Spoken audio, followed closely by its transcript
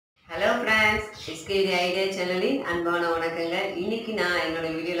SKD idea சேனலின் அன்பான வணக்கங்கள். இன்னைக்கு நான் என்னோட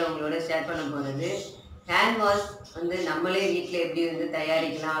வீடியோல உங்களோட ஷேர் பண்ண போறது ஹேண்ட் வாஷ் வந்து நம்மளே வீட்ல எப்படி வந்து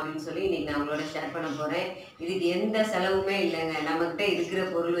தயாரிக்கலாம் அப்படின்னு சொல்லி இன்னைக்கு நான் உங்களோட ஷேர் பண்ண போறேன். இதுக்கு எந்த செலவுமே இல்லைங்க. நம்மகிட்ட இருக்கிற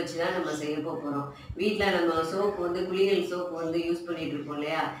பொருள் வச்சு தான் நம்ம செய்ய போறோம். வீட்ல நம்ம சோப் வந்து குளியல் சோப் வந்து யூஸ் பண்ணிட்டு இருப்போம்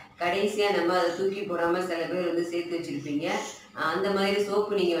இல்லையா, கடைசியா நம்ம அதை தூக்கி போடாம சில பேர் வந்து சேர்த்து வச்சிருப்பீங்க. அந்த மாதிரி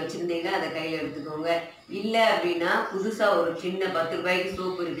சோப்பு நீங்கள் வச்சுருந்தீங்கன்னா அதை கையில் எடுத்துக்கோங்க. இல்லை அப்படின்னா புதுசாக ஒரு சின்ன 10 ரூபாய்க்கு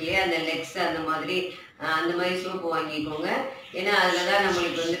சோப்பு இருக்கு இல்லையா, அந்த லெக்ஸ் அந்த மாதிரி சோப்பு வாங்கிக்கோங்க. ஏன்னா அதில் தான்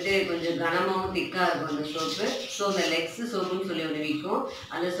நம்மளுக்கு வந்துட்டு கொஞ்சம் கனமாகவும் திக்காக இருக்கும் அந்த சோப்பு. ஸோ அந்த லெக்ஸ் சோப்புன்னு சொல்லி ஒன்று விற்கும்,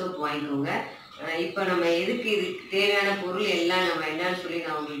 அந்த சோப்பு வாங்கிக்கோங்க. இப்போ நம்ம எதுக்கு இதுக்கு தேவையான பொருள் எல்லாம் நம்ம என்னன்னு சொல்லி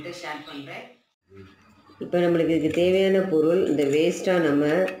நான் உங்கள்கிட்ட ஷேர் பண்ணுறேன். இப்போ நம்மளுக்கு இதுக்கு தேவையான பொருள், இந்த வேஸ்ட்டாக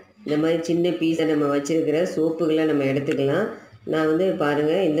நம்ம இந்த மாதிரி சின்ன பீஸை நம்ம வச்சுருக்கிற சோப்புகளை நம்ம எடுத்துக்கலாம். நான் வந்து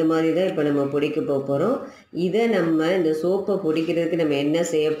பாருங்கள், இந்த மாதிரி தான் இப்போ நம்ம பொடிக்க போகிறோம். இதை நம்ம இந்த சோப்பை பொடிக்கிறதுக்கு நம்ம என்ன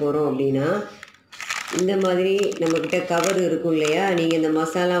செய்ய போகிறோம் அப்படின்னா, இந்த மாதிரி நம்மக்கிட்ட கவர் இருக்கும் இல்லையா, நீங்கள் இந்த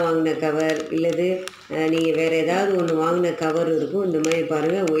மசாலா வாங்கின கவர் இல்லது நீங்கள் வேறு ஏதாவது ஒன்று வாங்கின கவர் இருக்கும். இந்த மாதிரி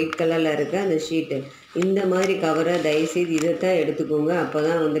பாருங்கள், ஒயிட் கலரில் இருக்க அந்த ஷீட்டு, இந்த மாதிரி கவரை தயவுசெய்து இதை தான் எடுத்துக்கோங்க. அப்போ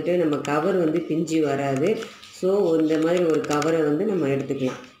தான் வந்துட்டு நம்ம கவர் வந்து பிஞ்சு வராது. ஸோ இந்த மாதிரி ஒரு கவரை வந்து நம்ம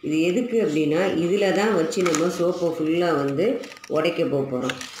எடுத்துக்கலாம். இது எதுக்கு அப்படின்னா, இதில் தான் வச்சு நம்ம சோப்பை ஃபுல்லாக வந்து உடைக்க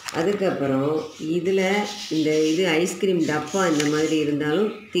போகிறோம். அதுக்கப்புறம் இதில் இது ஐஸ்கிரீம் டப்பா இந்த மாதிரி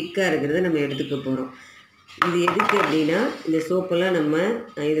இருந்தாலும் திக்காக இருக்கிறத நம்ம எடுத்துக்க போகிறோம். இது எதுக்கு அப்படின்னா, இந்த சோப்பெல்லாம் நம்ம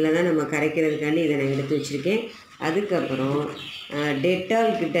இதில் தான் நம்ம கரைக்கிறதுக்காண்டி இதை நான் எடுத்து வச்சுருக்கேன். அதுக்கப்புறம்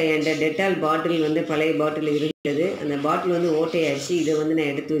டெட்டால் கிட்ட என்கிட்ட டெட்டால் பாட்டில் வந்து பழைய பாட்டில் இருந்தது. அந்த பாட்டில் வந்து ஓட்டையாச்சு. இதை வந்து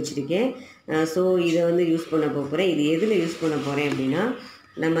நான் எடுத்து வச்சுருக்கேன். ஸோ இதை வந்து யூஸ் பண்ண போகிறேன். இது எதில் யூஸ் பண்ண போகிறேன் அப்படின்னா,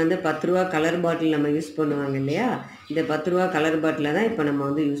 நம்ம வந்து 10 ரூபா கலர் பாட்டில் நம்ம யூஸ் பண்ணுவாங்க இல்லையா, இந்த 10 ரூபா கலர் பாட்டிலை தான் இப்போ நம்ம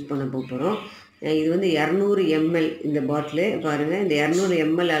வந்து யூஸ் பண்ண போகிறோம். இது வந்து 200 ml இந்த பாட்டிலு பாருங்கள். இந்த 200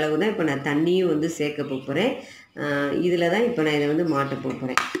 ml அளவு தான் இப்போ நான் தண்ணியும் வந்து சேர்க்க போகிறேன். இதில் தான் இப்போ நான் இதை வந்து மாட்ட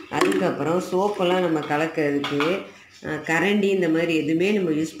போகிறேன். அதுக்கப்புறம் சோப்பெல்லாம் நம்ம கலக்கிறதுக்கு கரண்டி இந்த மாதிரி எதுவுமே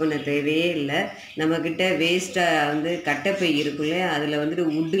நம்ம யூஸ் பண்ண தேவையே இல்லை. நம்மக்கிட்ட வேஸ்ட்டாக வந்து கட்டைப்பை இருக்குல்ல, அதில் வந்துட்டு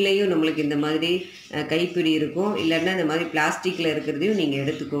உட்டுலேயும் நம்மளுக்கு இந்த மாதிரி கைப்பிடி இருக்கும். இல்லைன்னா இந்த மாதிரி பிளாஸ்டிக்கில் இருக்கிறதையும் நீங்கள்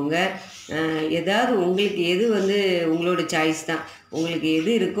எடுத்துக்கோங்க. ஏதாவது உங்களுக்கு எது வந்து உங்களோட சாய்ஸ் தான், உங்களுக்கு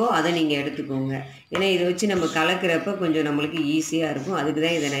எது இருக்கோ அதை நீங்கள் எடுத்துக்கோங்க. ஏன்னா இதை வச்சு நம்ம கலக்கிறப்ப கொஞ்சம் நம்மளுக்கு ஈஸியாக இருக்கும். அதுக்கு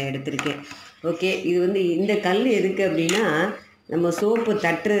தான் இதை நான் எடுத்திருக்கேன். ஓகே, இது வந்து இந்த கல் எதுக்கு அப்படின்னா, நம்ம சோப்பு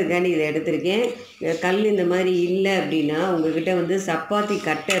தட்டுறதுக்காண்டி இதை எடுத்திருக்கேன். கல் இந்த மாதிரி இல்லை அப்படின்னா, உங்கள்கிட்ட வந்து சப்பாத்தி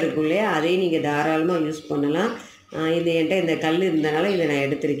கட்டை இருக்கும் இல்லையா, அதையும் நீங்கள் தாராளமாக யூஸ் பண்ணலாம். இது என்கிட்ட இந்த கல் இருந்தனால இதை நான்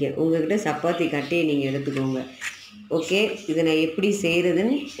எடுத்திருக்கேன். உங்கள்கிட்ட சப்பாத்தி கட்டையை நீங்கள் எடுத்துக்கோங்க. ஓகே, இதை நான் எப்படி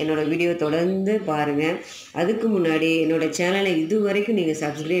செய்கிறதுன்னு என்னோடய வீடியோ தொடர்ந்து பாருங்கள். அதுக்கு முன்னாடி என்னோடய சேனலை இது வரைக்கும் நீங்கள்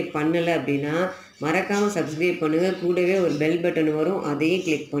சப்ஸ்கிரைப் பண்ணலை அப்படின்னா மறக்காமல் சப்ஸ்கிரைப் பண்ணுங்கள். கூடவே ஒரு பெல் பட்டன் வரும், அதையும்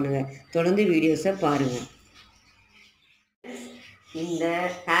கிளிக் பண்ணுங்கள். தொடர்ந்து வீடியோஸை பாருங்கள். இந்த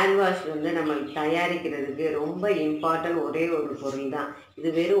ஹேண்ட் வாஷ் வந்து நம்ம தயாரிக்கிறதுக்கு ரொம்ப இம்பார்ட்டன்ட் ஒரே ஒரு பொருள் தான். இது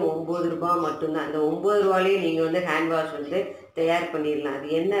வெறும் 9 ரூபா மட்டும்தான். அந்த 9 ரூபாலேயே நீங்கள் வந்து ஹேண்ட் வாஷ் வந்து தயார் பண்ணிடலாம். அது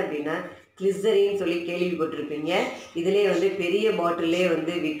என்ன அப்படின்னா, கிளிசரின்னு சொல்லி கேள்விப்பட்டிருப்பீங்க. இதிலே வந்து பெரிய பாட்டிலே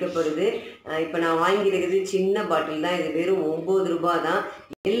வந்து விற்கப்படுது. இப்போ நான் வாங்கியிருக்கிறது சின்ன பாட்டில் தான். இது வெறும் 9 ரூபா தான்.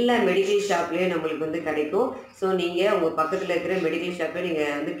 எல்லா மெடிக்கல் ஷாப்லேயும் நம்மளுக்கு வந்து கிடைக்கும். ஸோ நீங்கள் உங்கள் பக்கத்தில் இருக்கிற மெடிக்கல் ஷாப்பில்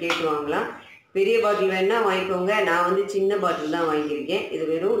நீங்கள் வந்து கேட்டு வாங்கலாம். பெரிய பாட்டில் வேணுன்னா வாங்கிக்கோங்க. நான் வந்து சின்ன பாட்டில் தான் வாங்கியிருக்கேன். இது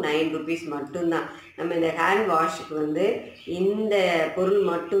வெறும் 9 ருபீஸ் மட்டும்தான். நம்ம இந்த ஹேண்ட் வாஷுக்கு வந்து இந்த பொருள்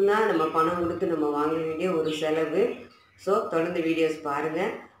மட்டும்தான் நம்ம பணம் கொடுத்து நம்ம வாங்க வேண்டிய ஒரு செலவு. ஸோ தொடர்ந்து வீடியோஸ்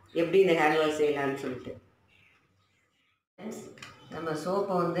பாருங்கள், எப்படி இந்த ஹேண்ட் வாஷ் செய்யலான்னு சொல்லிட்டு. நம்ம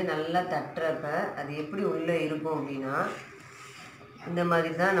சோப்பை வந்து நல்லா தட்டுறப்ப அது எப்படி உள்ளே இருக்கும் அப்படின்னா, இந்த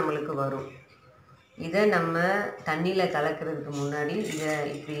மாதிரி தான் நம்மளுக்கு வரும். இதை நம்ம தண்ணியில் கலக்கிறதுக்கு முன்னாடி இதை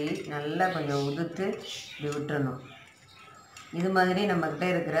இப்படி நல்லா கொஞ்சம் உதுத்து இப்படி விட்டுறணும். இது மாதிரி நம்மக்கிட்ட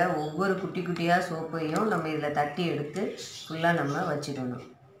இருக்கிற ஒவ்வொரு குட்டி குட்டியாக சோப்பையும் நம்ம இதில் தட்டி எடுத்து ஃபுல்லாக நம்ம வச்சிடணும்.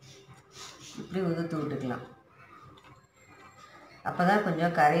 இப்படி உதுத்து விட்டுக்கலாம். அப்போ தான்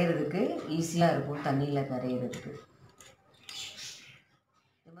கொஞ்சம் கரையிறதுக்கு ஈஸியாக இருக்கும், தண்ணியில் கரையிறதுக்கு.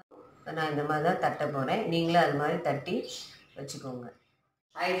 நான் இந்த மாதிரி தான் தட்ட போகிறேன். நீங்களும் அது மாதிரி தட்டி வச்சுக்கோங்க.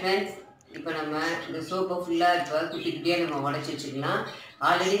 ஹாய் ஃப்ரெண்ட்ஸ், இப்போ நம்ம இந்த சோப்பை ஃபுல்லாக இப்போ குட்டி குட்டியாக நம்ம உடச்சி வச்சுக்கலாம்.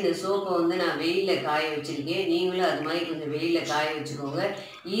 ஆல்ரெடி இந்த சோப்பை வந்து நான் வெயிலில் காய வச்சுருக்கேன். நீங்களும் அது மாதிரி கொஞ்சம் வெயிலில் காய வச்சுக்கோங்க.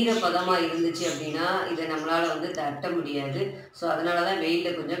 ஈரப்பதமாக இருந்துச்சு அப்படின்னா இதை நம்மளால் வந்து தட்ட முடியாது. ஸோ அதனால தான்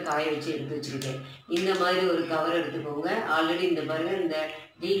வெயிலில் கொஞ்சம் காய வச்சு எடுத்து வச்சுருக்கேன். இந்த மாதிரி ஒரு கவர் எடுத்துக்கோங்க. ஆல்ரெடி இந்த பாருங்கள், இந்த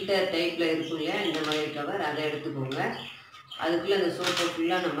லீட்டர் டைப்பில் இருக்கும் இல்லையா, இந்த மாதிரி கவர், அதை எடுத்துக்கோங்க. அதுக்குள்ளே அந்த சோப்பை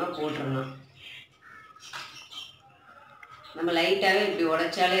ஃபுல்லாக நம்ம போட்டுடணும். நம்ம லைட்டாகவே இப்படி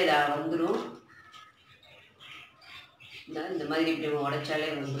உடைச்சாலே இதை வந்துடும். இந்த மாதிரி இப்படி உடைச்சாலே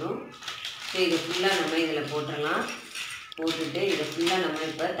வந்துடும். ஸோ இதை ஃபுல்லாக நம்ம இதில் போட்டுடலாம். போட்டுட்டு இதை ஃபுல்லாக நம்ம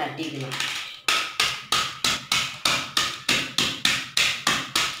இப்போ தட்டிக்கலாம்.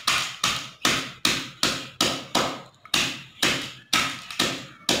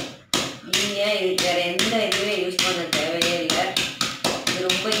 நீங்கள் இதுக்கு வேறு எந்த இதுவுமே யூஸ் பண்ண தேவையே இல்லை. இது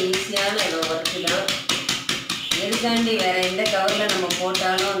ரொம்ப ஈஸியான ஒர்க்கு தான். எதுக்காண்டி வேறு எந்த கவரில் நம்ம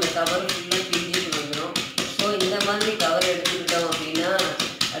போட்டாலும் அந்த கவர் ஃபுல்லாக பிஞ்சிட்டு வந்துடும். ஸோ இந்த மாதிரி கவர் எடுத்துக்கிட்டோம் அப்படின்னா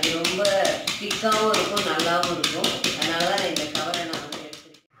அது ரொம்ப திக்காகவும் இருக்கும், நல்லாவும் இருக்கும். அதனால தான் இந்த கவரை நான் வந்து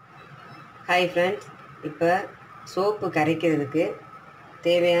எடுத்துருக்கேன். ஹாய் ஃப்ரெண்ட்ஸ், இப்போ சோப்பு கரைக்கிறதுக்கு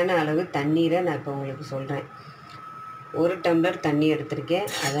தேவையான அளவு தண்ணீரை நான் இப்போ உங்களுக்கு சொல்கிறேன். 1 டம்ளர் தண்ணி எடுத்திருக்கேன்,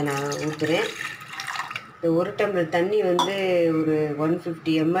 அதை நான் ஊற்றுறேன். இந்த 1 டம்ளர் தண்ணி வந்து ஒரு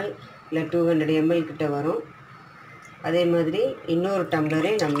 150 ml இல்லை 200 ml கிட்ட வரும். அதே மாதிரி இன்னொரு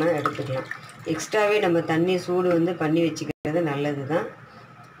டம்ளரே நம்ம எடுத்துக்கலாம். எக்ஸ்ட்ராவே நம்ம தண்ணி சூடு வந்து பண்ணி வச்சுக்கிறது நல்லது தான்.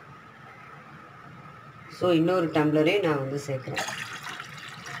 ஸோ இன்னொரு டம்ளரே நான் வந்து சேர்க்குறேன்.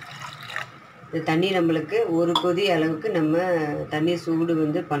 இந்த தண்ணி நம்மளுக்கு ஒரு கொதி அளவுக்கு நம்ம தண்ணி சூடு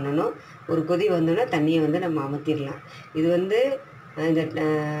வந்து பண்ணணும். ஒரு கொதி வந்தோன்னா தண்ணியை வந்து நம்ம அமர்த்திடலாம். இது வந்து இந்த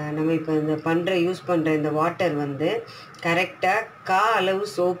நம்ம இப்போ இந்த யூஸ் பண்ணுற இந்த வாட்டர் வந்து கரெக்டாக அளவு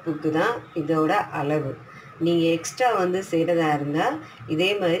சோப்புக்கு தான் இதோட அளவு. நீங்கள் எக்ஸ்ட்ரா வந்து செய்கிறதா இருந்தால்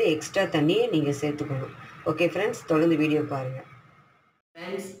இதே மாதிரி எக்ஸ்ட்ரா தண்ணியை நீங்கள் சேர்த்துக்கணும். ஓகே ஃப்ரெண்ட்ஸ், தொடர்ந்து வீடியோ பாருங்கள்.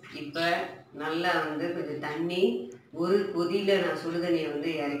 ஃப்ரெண்ட்ஸ், இப்போ நல்லா வந்து கொஞ்சம் தண்ணி ஒரு கொதியில் நான் சுடுதண்ணியை வந்து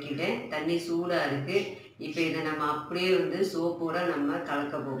இறக்கிட்டேன். தண்ணி சூடாக இருக்குது. இப்போ இதை நம்ம அப்படியே வந்து சோப்போடு நம்ம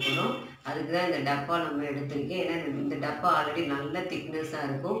கலக்க போகணும். அதுக்கு தான் இந்த டப்பா நம்ம எடுத்திருக்கேன். ஏன்னா இந்த டப்பா ஆல்ரெடி நல்ல திக்னஸாக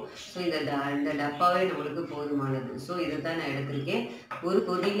இருக்கும். ஸோ இந்த டப்பாவே நம்மளுக்கு போதுமானது. ஸோ இதை தான் நான் எடுத்திருக்கேன். ஒரு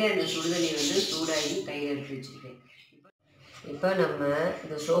கொதியில் இந்த சுடுதண்ணி வந்து சூடாகி கையில் எடுத்து வச்சுருக்கேன். இப்போ நம்ம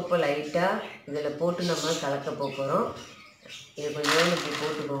இந்த சோப்பை லைட்டாக இதில் போட்டு நம்ம கலக்க போகிறோம். இது கொஞ்சம் இப்படி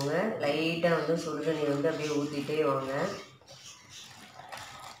போட்டுக்கோங்க. லைட்டாக வந்து சுடுதண்ணி வந்து அப்படியே ஊற்றிட்டே வாங்க.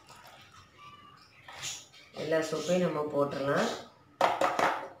 எல்லா சோப்பையும் நம்ம போட்டுடலாம்.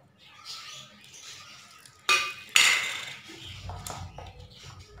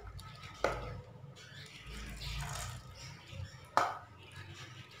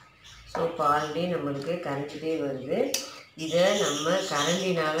 சோப்பு ஆல்ரெடி நம்மளுக்கு கரைஞ்சிட்டே வருது. இதை நம்ம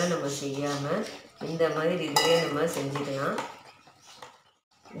கரண்டினால் நம்ம செய்யாமல் இந்த மாதிரி இதிலே நம்ம செஞ்சுக்கலாம்.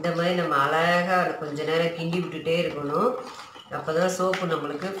 இந்த மாதிரி நம்ம அழகாக கொஞ்ச நேரம் கிண்டி விட்டுட்டே இருக்கணும். அப்போ தான் சோப்பு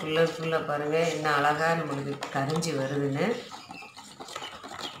நம்மளுக்கு ஃபுல்லாக பாருங்கள் என்ன அழகாக நம்மளுக்கு கரைஞ்சி வருதுன்னு.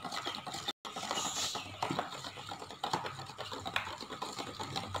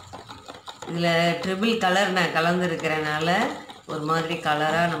 இதில் ட்ரிபிள் கலர் நான் கலந்துருக்கிறனால ஒரு மாதிரி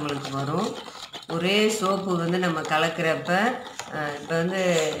கலராக நம்மளுக்கு வரும். ஒரே சோப்பு வந்து நம்ம கலக்கிறப்ப இப்போ வந்து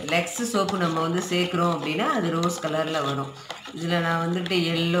லெக்ஸு சோப்பு நம்ம வந்து சேர்க்குறோம் அப்படின்னா அது ரோஸ் கலரில் வரும். இதில் நான் வந்துட்டு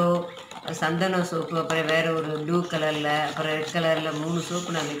எல்லோ, சந்தன சோப்பு, அப்புறம் வேறு ஒரு ப்ளூ கலரில், அப்புறம் ரெட் கலரில் 3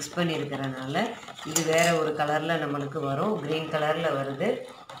 சோப்பு நான் மிக்ஸ் பண்ணியிருக்கிறனால இது வேறு ஒரு கலரில் நம்மளுக்கு வரும். க்ரீன் கலரில் வருது.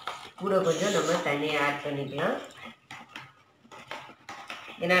 கூட கொஞ்சம் நம்ம தண்ணியை ஆட் பண்ணிக்கலாம்.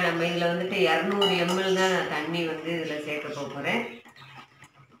 ஏன்னா நம்ம இதில் வந்துட்டு 200 ml தான் நான் தண்ணி வந்து இதில் சேர்க்க போகிறேன்.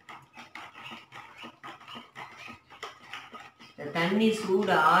 தண்ணி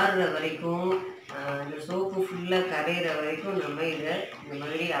சூடு ஆறுற வரைக்கும் இந்த சோப்பு ஃபுல்லாக கரையிற வரைக்கும் நம்ம இதை இந்த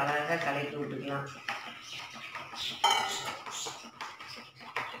மாதிரி அழகாக கலக்கி விட்டுக்கலாம்.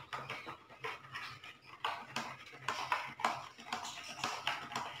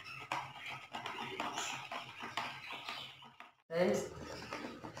 ஃப்ரெண்ட்ஸ்,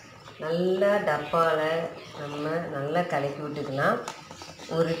 நல்லா டப்பாவில் நம்ம நல்லா கலக்கி விட்டுக்கலாம்.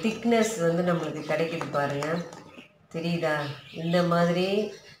 ஒரு திக்னஸ் வந்து நம்மளுக்கு கிடைக்குது பாருங்கள், தெரியுதா? இந்த மாதிரி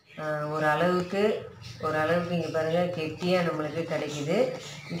ஓரளவுக்கு இங்கே பாருங்கள் கெட்டியாக நம்மளுக்கு கிடைக்கிது.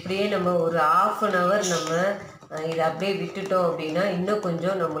 இப்படியே நம்ம ஒரு 1/2 hour நம்ம இதை அப்படியே விட்டுட்டோம் அப்படின்னா இன்னும்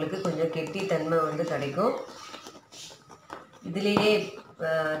கொஞ்சம் நம்மளுக்கு கொஞ்சம் கெட்டித்தன்மை வந்து கிடைக்கும். இதுலேயே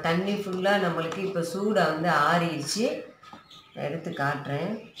தண்ணி ஃபுல்லாக நம்மளுக்கு இப்போ சூடாக வந்து ஆறிடுச்சு. எடுத்து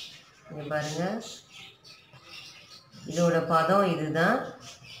காட்டுறேன். இங்கே பாருங்கள், இதோட பதம் இதுதான்.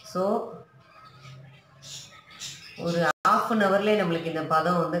 ஸோ ஒரு 1/2 hourலேயே நம்மளுக்கு இந்த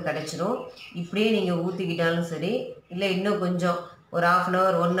பதம் வந்து கிடச்சிரும். இப்படியே நீங்கள் ஊற்றிக்கிட்டாலும் சரி, இல்லை இன்னும் கொஞ்சம் ஒரு 1/2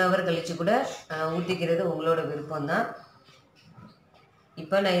 hour 1 hour கழித்து கூட ஊற்றிக்கிறது உங்களோட விருப்பம்தான்.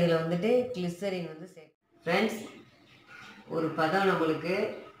 இப்போ நான் இதில் வந்துட்டு கிளிசரின் வந்து ஃப்ரெண்ட்ஸ், ஒரு பதம் நம்மளுக்கு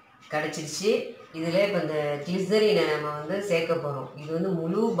கிடச்சிருச்சு. இதில் இப்போ இந்த கிளிசரினை நம்ம வந்து சேர்க்க போகிறோம். இது வந்து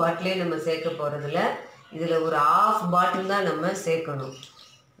முழு பாட்டிலே நம்ம சேர்க்க போகிறதில்ல. இதில் ஒரு 1/2 பாட்டில் தான் நம்ம சேர்க்கணும்.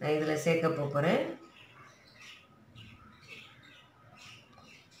 நான் இதில் சேர்க்க போகிறேன்.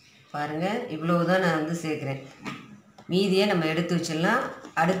 பாருங்கள், இவ்வளவு தான் நான் வந்து சேர்க்குறேன். மீதியை நம்ம எடுத்து வச்சிடலாம்.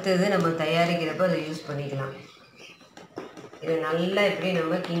 அடுத்தது நம்ம தயாரிக்கிறப்ப அதை யூஸ் பண்ணிக்கலாம். இதை நல்லா இப்படி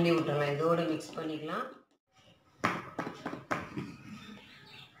நம்ம கிண்டி விட்டுறலாம். இதோடு மிக்ஸ் பண்ணிக்கலாம்.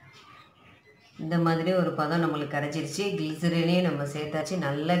 இந்த மாதிரி ஒரு பதம் நம்மளுக்கு கிடச்சிருச்சு. கிளிசரினையும் நம்ம சேர்த்தாச்சு,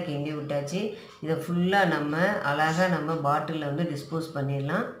 நல்லா கிண்டி விட்டாச்சு. இதை ஃபுல்லாக நம்ம அழகாக நம்ம பாட்டிலில் வந்து டிஸ்போஸ்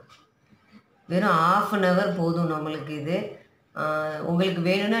பண்ணிடலாம். வெறும் 1/2 hour போதும் நம்மளுக்கு இது. உங்களுக்கு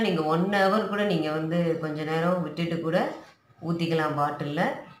வேணும்னா நீங்கள் 1 hour கூட நீங்கள் வந்து கொஞ்சம் நேரம் விட்டுட்டு கூட ஊற்றிக்கலாம்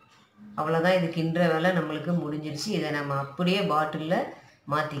பாட்டிலில். அவ்வளோதான், இது கிண்டுற வேலை நம்மளுக்கு முடிஞ்சிருச்சு. இதை நம்ம அப்படியே பாட்டிலில்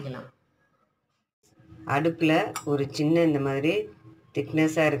மாற்றிக்கலாம். அடுப்பில் ஒரு சின்ன இந்த மாதிரி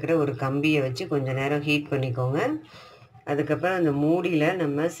திக்னஸாக இருக்கிற ஒரு கம்பியை வச்சு கொஞ்சம் நேரம் ஹீட் பண்ணிக்கோங்க. அதுக்கப்புறம் அந்த மூடியில்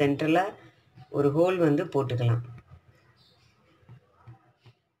நம்ம சென்டரில் ஒரு ஹோல் வந்து போட்டுக்கலாம்.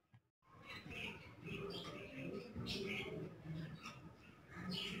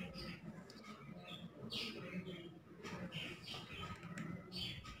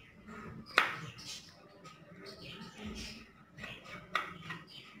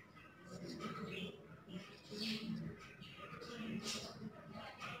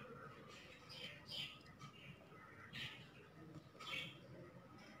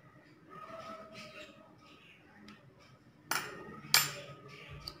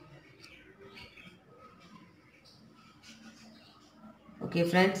 ஓகே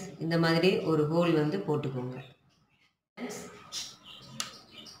ஃப்ரெண்ட்ஸ், இந்த மாதிரி ஒரு ஹோல் வந்து போட்டுக்கோங்க.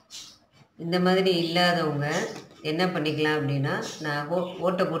 இந்த மாதிரி இல்லாதவங்க என்ன பண்ணிக்கலாம் அப்படின்னா, நான்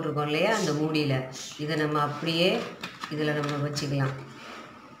ஓட்டை போட்டிருக்கோம் இல்லையா அந்த மூடியில், இதை நம்ம அப்படியே இதில் நம்ம வச்சுக்கலாம்.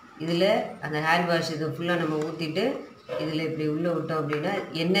 இதில் அந்த ஹேண்ட் வாஷ் இது ஃபுல்லாக நம்ம ஊற்றிட்டு இதில் இப்படி உள்ளே விட்டோம் அப்படின்னா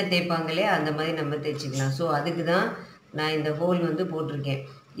எண்ணெய் தேய்ப்பாங்க இல்லையா அந்த மாதிரி நம்ம தேய்ச்சிக்கலாம். ஸோ அதுக்கு தான் நான் இந்த ஹோல் வந்து போட்டிருக்கேன்.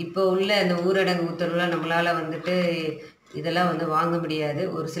 இப்போ உள்ள இந்த ஊரடங்கு உத்தரவில் நம்மளால் வந்துட்டு இதெல்லாம் வந்து வாங்க முடியாது.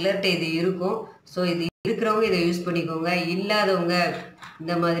 ஒரு சிலர்கிட்ட இது இருக்கும். ஸோ இது இருக்கிறவங்க இதை யூஸ் பண்ணிக்கோங்க. இல்லாதவங்க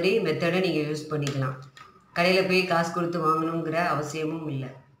இந்த மாதிரி மெத்தடை நீங்கள் யூஸ் பண்ணிக்கலாம். கடையில் போய் காசு கொடுத்து வாங்கணுங்கிற அவசியமும் இல்லை.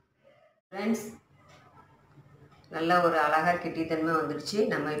 ஃப்ரெண்ட்ஸ், நல்லா ஒரு அழகாக கெட்டித்தன்மை வந்துடுச்சு.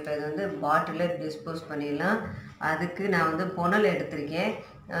 நம்ம இப்போ இதை வந்து பாட்டிலில் டிஸ்போஸ் பண்ணிடலாம். அதுக்கு நான் வந்து புனல் எடுத்திருக்கேன்.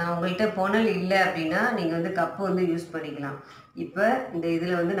 உங்கள்கிட்ட புனல் இல்லை அப்படின்னா நீங்கள் வந்து கப்பு வந்து யூஸ் பண்ணிக்கலாம். இப்போ இந்த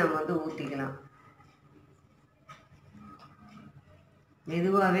இதில் வந்து நம்ம வந்து ஊற்றிக்கலாம்.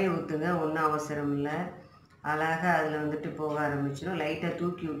 மெதுவாகவே ஊற்றுங்க, ஒன்றும் அவசரம் இல்லை. அழகாக அதில் வந்துட்டு போக ஆரம்பிச்சிடும். லைட்டாக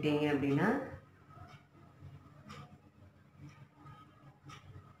தூக்கி விட்டீங்க அப்படின்னா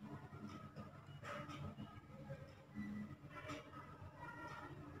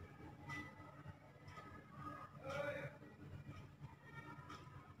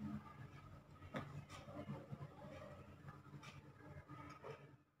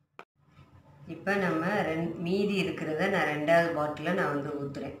இப்போ நம்ம மீதி இருக்கிறத நான் 2வது பாட்டிலில் நான் வந்து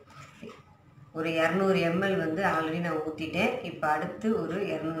ஊற்றுறேன். ஒரு 200 ml வந்து ஆல்ரெடி நான் ஊற்றிட்டேன். இப்போ அடுத்து ஒரு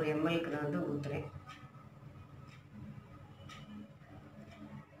 200 mlக்கு நான் வந்து ஊற்றுறேன்.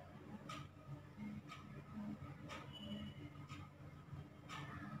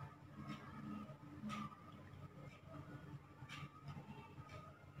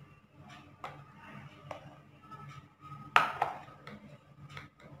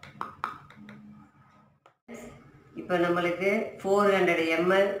 இப்போ நம்மளுக்கு 400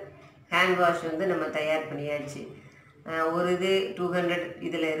 ml ஹேண்ட் வாஷ் வந்து நம்ம தயார் பண்ணியாச்சு. ஒரு இது 200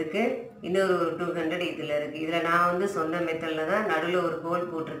 இதில் இருக்குது, இன்னொரு ஒரு 200 இதில் இருக்குது. இதில் நான் வந்து சொன்ன மெத்தடில் தான் நடுவில் ஒரு ஹோல்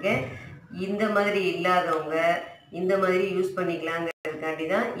போட்டிருக்கேன். இந்த மாதிரி இல்லாதவங்க இந்த மாதிரி யூஸ் பண்ணிக்கலாங்கிறதுக்காண்டி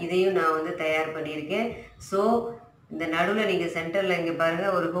தான் இதையும் நான் வந்து தயார் பண்ணியிருக்கேன். ஸோ இந்த நடுவில் நீங்கள் சென்டரில் இங்கே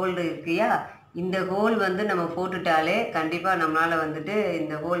பாருங்கள் ஒரு ஹோல் இருக்குயா, இந்த ஹோல் வந்து நம்ம போட்டுட்டாலே கண்டிப்பாக நம்மளால் வந்துட்டு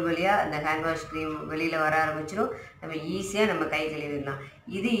இந்த ஹோல் வழியாக அந்த ஹேண்ட் வாஷ் க்ரீம் வெளியில் வர ஆரம்பிச்சிடும். நம்ம ஈஸியாக நம்ம கை கழுவிடலாம்.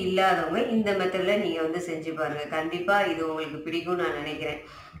 இது இல்லாதவங்க இந்த மெத்தடில் நீங்கள் வந்து செஞ்சு பாருங்கள். கண்டிப்பாக இது உங்களுக்கு பிடிக்கும்னு நான் நினைக்கிறேன்.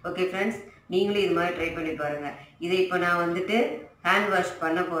 ஓகே ஃப்ரெண்ட்ஸ், நீங்களும் இது மாதிரி ட்ரை பண்ணி பாருங்கள். இதை இப்போ நான் வந்துட்டு ஹேண்ட் வாஷ்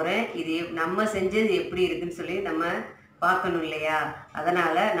பண்ண போகிறேன். இது நம்ம செஞ்சது எப்படி இருக்குதுன்னு சொல்லி நம்ம பார்க்கணும் இல்லையா,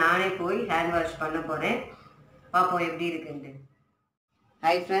 அதனால் நானே போய் ஹேண்ட் வாஷ் பண்ண போகிறேன். பார்ப்போம் எப்படி இருக்குன்ட்டு.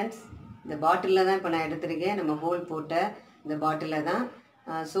 ஹாய் ஃப்ரெண்ட்ஸ், இந்த பாட்டிலில் தான் இப்போ நான் எடுத்திருக்கேன். நம்ம ஹோல் போட்ட இந்த பாட்டிலில் தான்.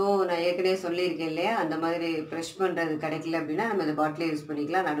 ஸோ நான் ஏற்கனவே சொல்லியிருக்கேன் இல்லையா, அந்த மாதிரி ப்ரெஷ் பண்ணுறது கிடைக்கல அப்படின்னா நம்ம இந்த பாட்டிலே யூஸ்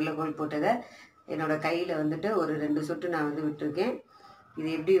பண்ணிக்கலாம். நடுவில் ஹோல் போட்டதை என்னோடய கையில் வந்துட்டு ஒரு 2 சொட்டு நான் வந்து விட்டுருக்கேன். இது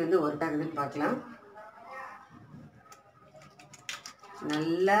எப்படி வந்து ஒர்க் ஆகுதுன்னு பார்க்கலாம்.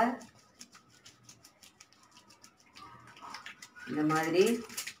 நல்லா இந்த மாதிரி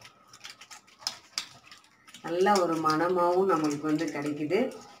நல்லா ஒரு மணமாகவும் நம்மளுக்கு வந்து கிடைக்குது.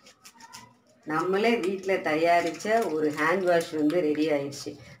 நம்மளே வீட்டில் தயாரித்த ஒரு ஹேண்ட் வாஷ் வந்து ரெடி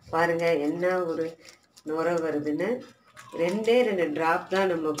ஆயிடுச்சு. பாருங்கள் என்ன ஒரு நுரை வருதுன்னு. 2 ட்ராப்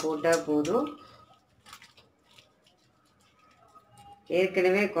தான் நம்ம போட்டால் போதும்.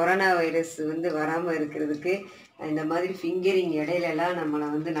 ஏற்கனவே கொரோனா வைரஸ் வந்து வராமல் இருக்கிறதுக்கு இந்த மாதிரி ஃபிங்கரிங் இடையிலலாம் நம்மளை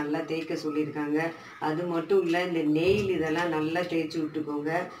வந்து நல்லா தேய்க்க சொல்லியிருக்காங்க. அது மட்டும் இல்லை, இந்த நெயில் இதெல்லாம் நல்லா தேய்ச்சி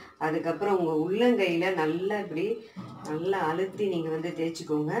விட்டுக்கோங்க. அதுக்கப்புறம் உங்கள் உள்ளங்கையில் நல்லா இப்படி நல்லா அழுத்தி நீங்கள் வந்து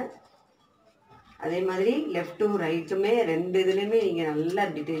தேய்ச்சிக்கோங்க. அதே மாதிரி லெஃப்ட்டும் ரைட்டுமே 2 இதுலேயுமே நீங்கள் நல்லா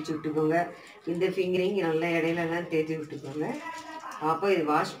இப்படி தேய்ச்சி விட்டுக்கோங்க. இந்த ஃபிங்கரிங் நல்லா இடையிலலாம் தேய்ச்சி விட்டுக்கோங்க. அப்போ இது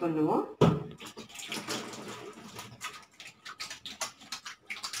வாஷ் பண்ணுவோம்.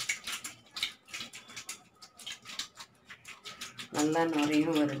 நல்லா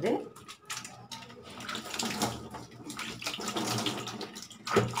நுரையும் வருது.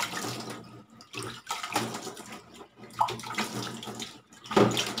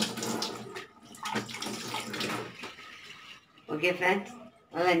 ஓகே ஃப்ரெண்ட்ஸ்,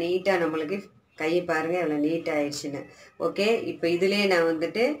 நல்லா நீட்டாக நம்மளுக்கு கை பாருங்கள் எவ்வளோ நீட்டாக ஆயிடுச்சுன்னு. ஓகே, இப்போ இதிலே நான்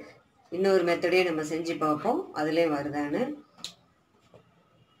வந்துட்டு இன்னொரு மெத்தடே நம்ம செஞ்சு பார்ப்போம், அதிலே வருதான்னு.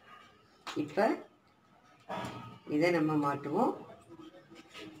 இப்போ இதை நம்ம மாட்டுவோம்.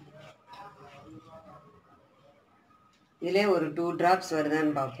 இதிலே ஒரு 2 ட்ராப்ஸ்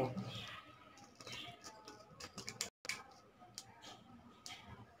வருதான்னு பார்ப்போம்.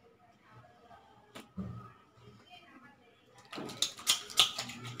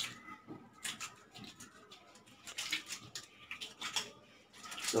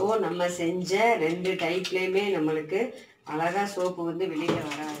 ஸோ நம்ம செஞ்ச 2 டைப்லேயுமே நம்மளுக்கு அழகாக சோப்பு வந்து வெளியில்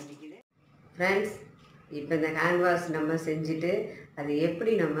வர ஆரம்பிக்குது. ஃப்ரெண்ட்ஸ், இப்போ இந்த ஹேண்ட் வாஷ் நம்ம செஞ்சுட்டு அதை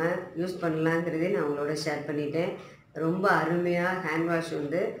எப்படி நம்ம யூஸ் பண்ணலாங்கிறதே நான் உங்களோட ஷேர் பண்ணிட்டேன். ரொம்ப அருமையாக ஹேண்ட் வாஷ்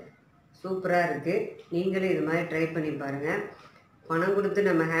வந்து சூப்பராக இருக்குது. நீங்களும் இது மாதிரி ட்ரை பண்ணி பாருங்கள். பணம் கொடுத்து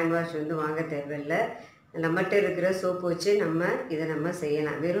நம்ம ஹேண்ட் வாஷ் வந்து வாங்க தேவையில்லை. நம்மகிட்ட இருக்கிற சோப்பு வச்சு இதை நம்ம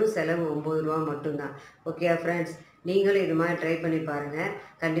செய்யலாம். வெறும் செலவு 9 ரூபா மட்டும்தான். ஓகே ஃப்ரெண்ட்ஸ், நீங்களும் இது மாதிரி ட்ரை பண்ணி பாருங்கள்.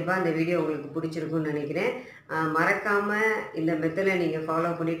 கண்டிப்பாக இந்த வீடியோ உங்களுக்கு பிடிச்சிருக்குன்னு நினைக்கிறேன். மறக்காமல் இந்த மெத்தடை நீங்கள் ஃபாலோ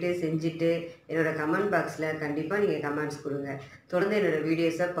பண்ணிவிட்டு செஞ்சுட்டு என்னோடய கமெண்ட் பாக்ஸில் கண்டிப்பாக நீங்கள் கமெண்ட்ஸ் கொடுங்க. தொடர்ந்து என்னோடய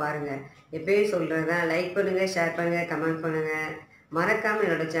வீடியோஸை பாருங்கள். எப்பயும் சொல்கிறது தான், லைக் பண்ணுங்கள், ஷேர் பண்ணுங்கள், கமெண்ட் பண்ணுங்கள். மறக்காமல்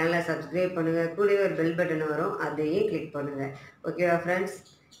என்னோடய சேனலை சப்ஸ்கிரைப் பண்ணுங்கள். கூடவே ஒரு பெல் பட்டன் வரும், அதையும் கிளிக் பண்ணுங்கள். ஓகேவா ஃப்ரெண்ட்ஸ்,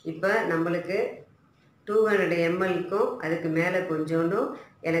 இப்போ நம்மளுக்கு 200 mlக்கும் அதுக்கு மேலே கொஞ்சோண்டும்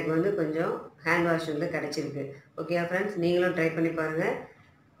எனக்கு வந்து கொஞ்சம் ஹேண்ட் வாஷ் வந்து கிடச்சிருக்கு. ஓகே ஃப்ரெண்ட்ஸ், நீங்களும் ட்ரை பண்ணி பாருங்கள்.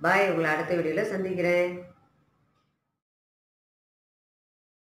 பாய், உங்களை அடுத்த வீடியோவில் சந்திக்கிறேன்.